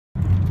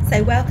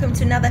So welcome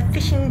to another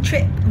fishing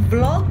trip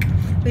vlog.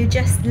 We're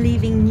just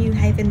leaving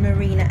Newhaven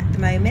Marina at the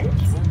moment.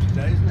 It's warm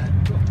today, isn't it?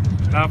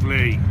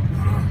 Lovely.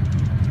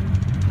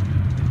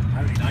 I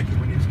only like it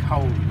when it's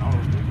cold and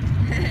horrible.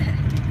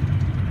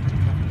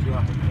 Toughens you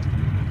up a bit.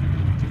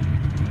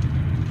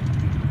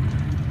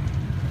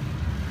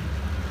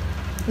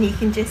 And you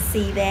can just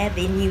see there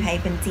the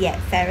Newhaven Dieppe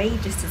ferry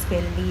just as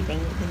we're leaving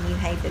the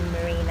Newhaven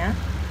Marina.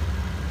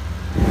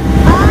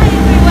 Hi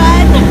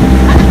everyone!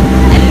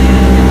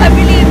 I'm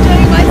really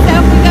enjoying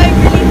myself. We're going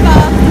really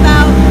fast,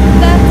 about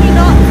 30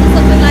 knots or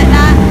something like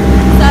that.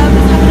 So I'm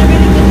just having a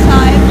really good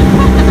time.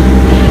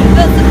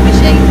 Lots of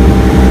fishing.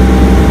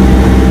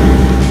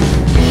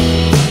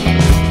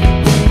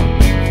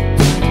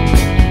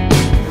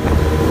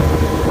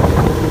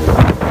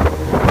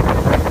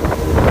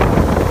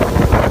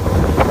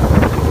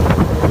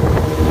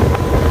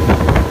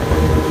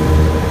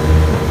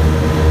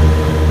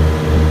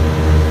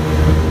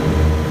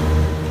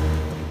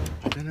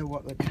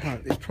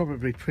 It's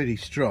probably pretty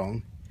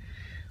strong.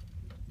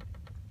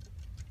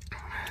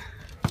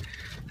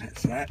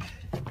 That's that.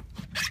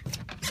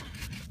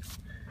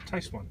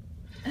 Taste one.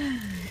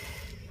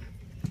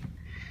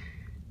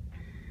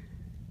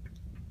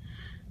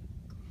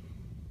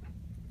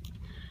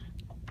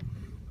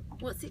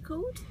 What's it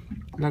called?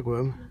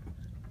 Lugworm.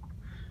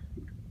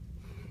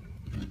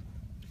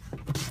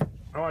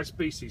 High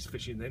species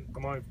fishing then.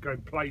 Am I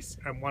going Plaice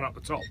and one up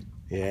the top?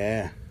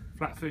 Yeah.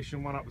 Flatfish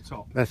and one up the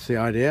top. That's the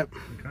idea.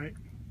 Okay.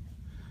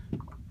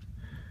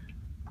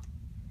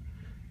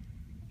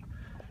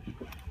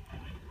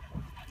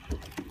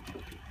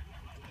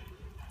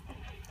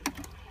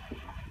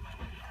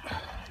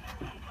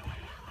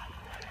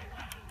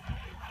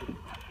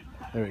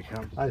 There it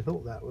comes. I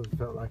thought that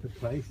felt like a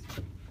place.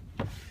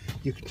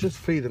 You can just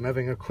feed them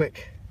having a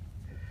quick.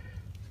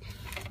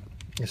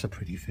 It's a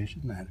pretty fish,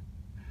 isn't it?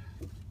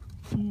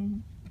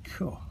 Mm.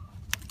 Cool.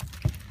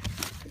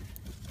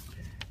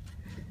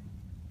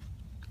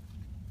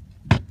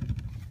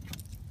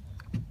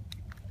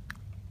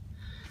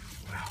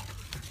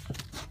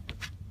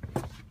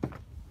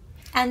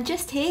 And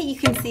just here you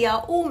can see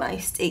our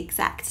almost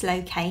exact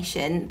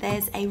location.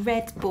 There's a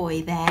red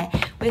buoy there.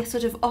 We're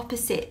sort of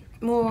opposite,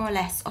 more or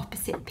less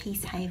opposite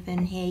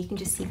Peacehaven here. You can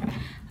just see,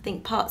 I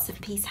think, parts of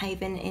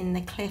Peacehaven in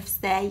the cliffs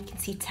there. You can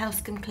see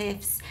Telscombe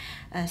Cliffs,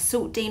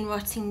 Saltdean,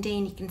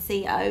 Rottingdean. You can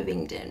see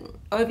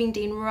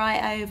Ovingdean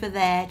right over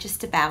there,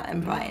 just about,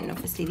 and Brighton,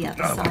 obviously the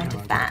other side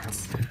of that.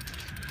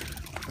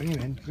 Bring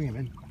him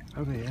in,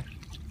 over here.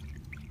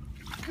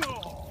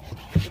 Look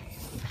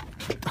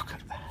at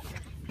that.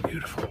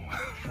 Beautiful.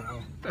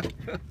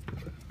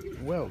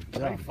 Well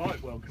done. They fight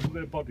well because of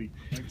their body.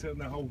 They turn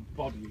their whole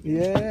body.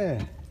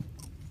 Yeah.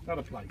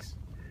 Another place.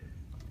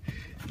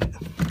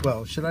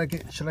 Well, shall I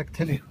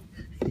tell you?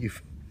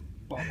 You've.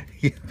 What?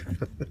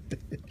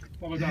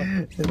 What have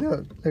I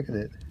done? Look at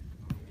it.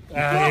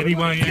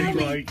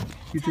 Anyway.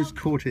 You just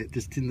caught it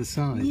just in the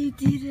side. You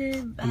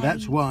didn't, babe. And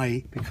that's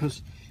why,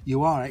 because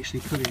you are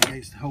actually pulling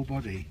against the whole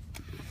body.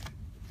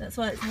 That's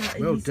why it's not.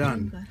 Well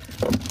done.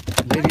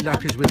 Lady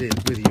luck is with you,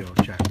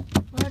 chap.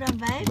 Well done,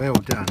 babe. Well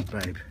done,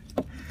 babe.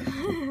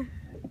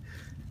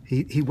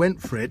 He went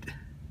for it.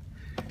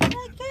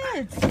 Oh,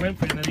 good. He went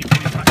for it and then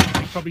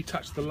he probably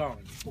touched the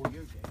line before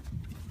you did.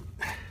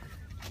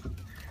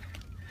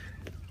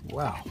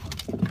 Wow.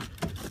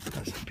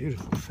 That's a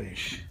beautiful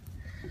fish.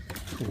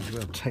 He's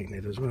well taken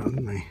it as well,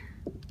 hasn't he?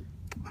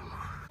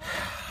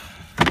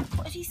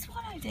 What, has he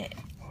swallowed it?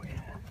 Oh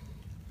yeah.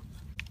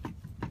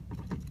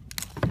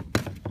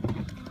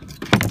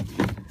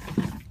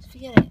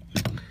 Forget it.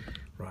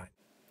 Right.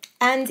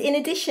 And in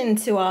addition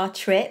to our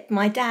trip,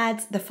 my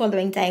dad the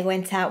following day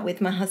went out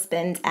with my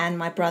husband and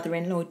my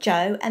brother-in-law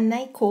Joe, and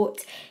they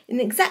caught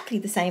in exactly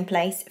the same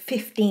place,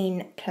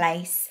 15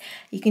 Plaice.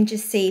 You can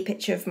just see a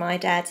picture of my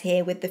dad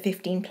here with the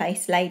 15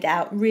 Plaice laid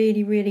out.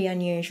 Really, really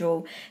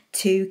unusual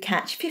to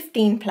catch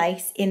 15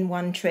 Plaice in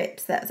one trip.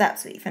 So that was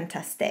absolutely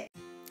fantastic.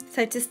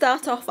 So to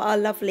start off our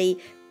lovely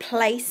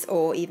Plaice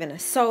or even a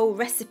sole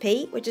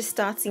recipe, we're just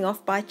starting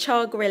off by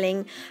char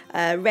grilling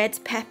red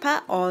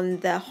pepper on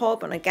the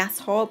hob, on a gas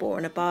hob or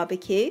on a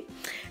barbecue,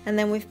 and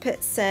then we've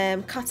put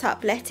some cut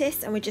up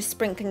lettuce and we're just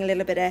sprinkling a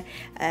little bit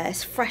of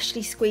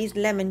freshly squeezed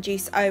lemon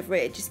juice over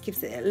it. It just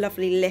gives it a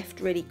lovely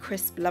lift, really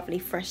crisp, lovely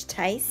fresh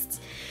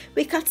taste.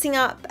 We're cutting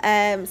up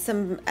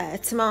some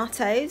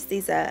tomatoes.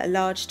 These are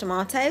large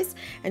tomatoes,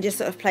 and just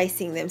sort of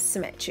placing them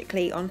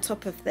symmetrically on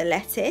top of the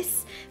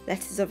lettuce.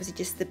 Lettuce is obviously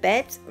just the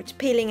bed. We're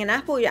peeling an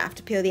apple. You don't have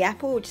to peel the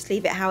apple, we'll just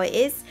leave it how it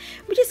is.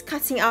 We're just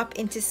cutting it up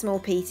into small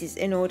pieces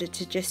in order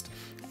to just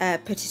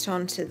put it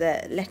onto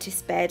the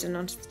lettuce bed and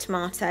onto the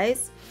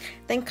tomatoes.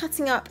 Then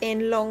cutting up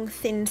in long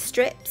thin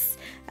strips,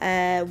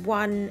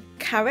 1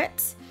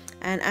 carrot,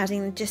 and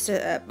adding just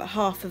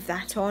half of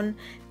that on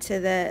to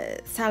the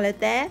salad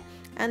there.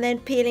 And then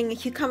peeling a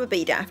cucumber, but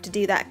you don't have to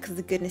do that because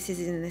the goodness is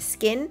in the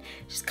skin.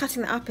 Just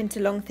cutting that up into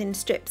long thin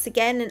strips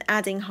again and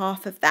adding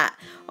half of that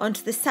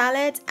onto the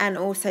salad, and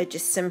also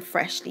just some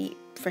freshly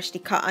freshly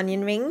cut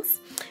onion rings.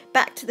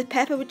 Back to the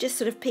pepper, we're just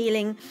sort of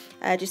peeling,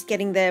 just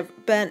getting the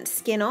burnt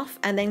skin off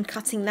and then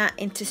cutting that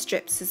into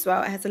strips as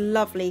well. It has a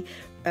lovely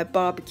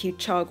barbecue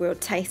char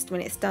grilled taste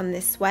when it's done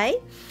this way.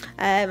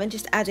 And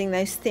just adding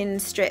those thin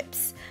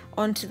strips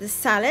onto the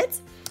salad.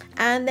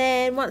 And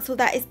then once all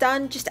that is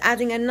done, just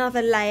adding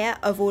another layer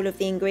of all of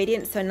the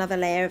ingredients. So another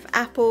layer of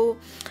apple,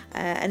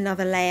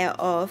 another layer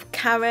of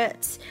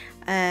carrot,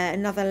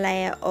 another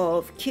layer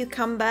of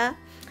cucumber,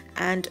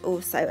 and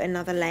also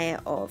another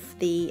layer of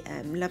the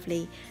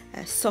lovely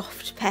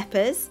soft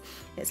peppers.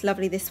 It's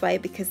lovely this way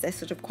because they're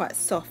sort of quite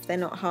soft, they're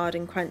not hard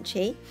and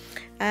crunchy.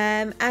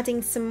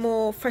 Adding some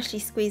more freshly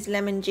squeezed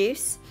lemon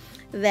juice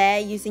there,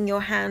 using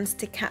your hands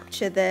to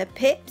capture the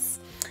pips,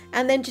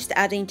 and then just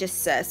adding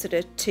just sort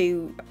of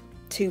two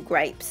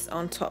grapes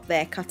on top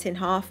there, cut in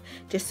half,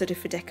 just sort of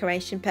for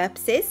decoration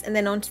purposes. And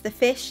then onto the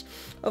fish.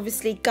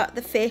 Obviously gut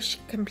the fish,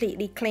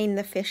 completely clean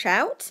the fish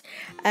out.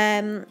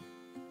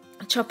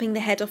 Chopping the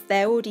head off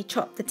there, already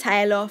chopped the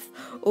tail off,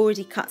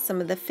 already cut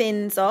some of the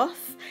fins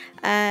off,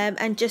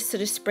 and just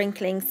sort of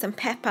sprinkling some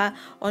pepper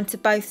onto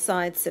both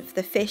sides of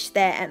the fish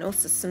there, and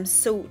also some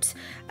salt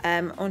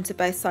onto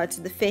both sides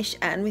of the fish,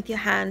 and with your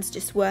hands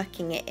just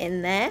working it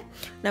in there.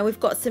 Now we've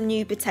got some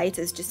new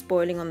potatoes just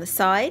boiling on the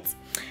sides.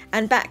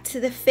 And back to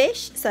the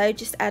fish, so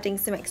just adding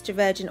some extra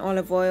virgin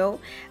olive oil.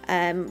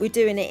 We're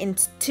doing it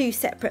into 2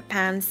 separate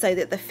pans so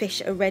that the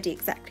fish are ready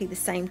exactly the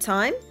same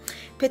time.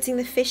 Putting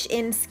the fish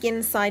in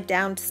skin side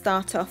down to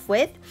start off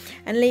with,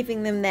 and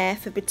leaving them there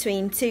for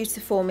between 2 to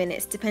 4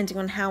 minutes depending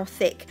on how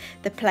thick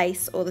the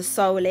plaice or the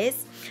sole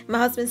is. My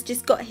husband's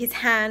just got his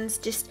hands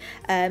just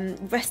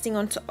resting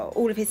on top,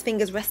 all of his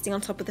fingers resting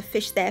on top of the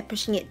fish there,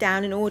 pushing it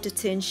down in order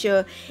to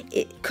ensure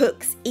it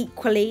cooks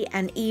equally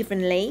and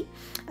evenly.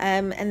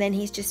 And then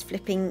he's just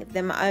flipping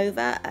them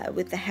over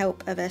with the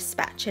help of a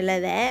spatula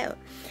there.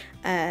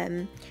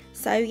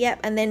 So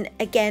yep, and then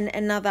again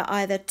another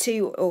either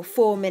 2 or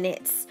 4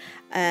 minutes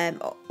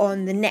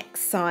on the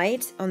next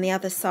side, on the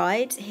other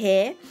side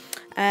here.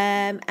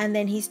 And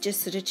then he's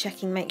just sort of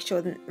checking,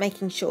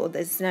 making sure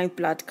there's no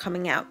blood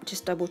coming out,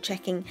 just double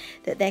checking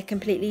that they're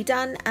completely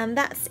done. And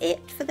that's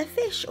it for the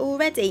fish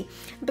already.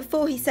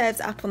 Before he serves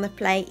it up on the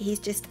plate, he's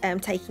just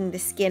taking the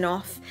skin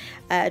off,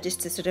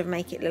 just to sort of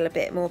make it a little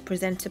bit more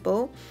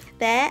presentable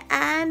there.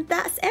 And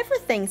that's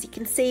everything. So you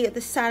can see the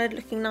salad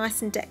looking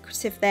nice and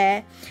decorative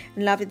there,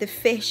 and lovely. The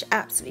fish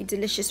absolutely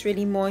delicious,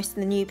 really moist,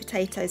 and the new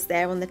potatoes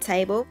there on the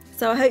table.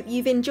 So I hope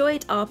you've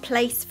enjoyed our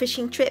Plaice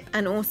fishing trip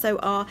and also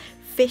our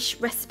fish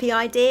recipe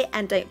idea,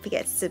 and don't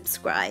forget to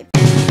subscribe.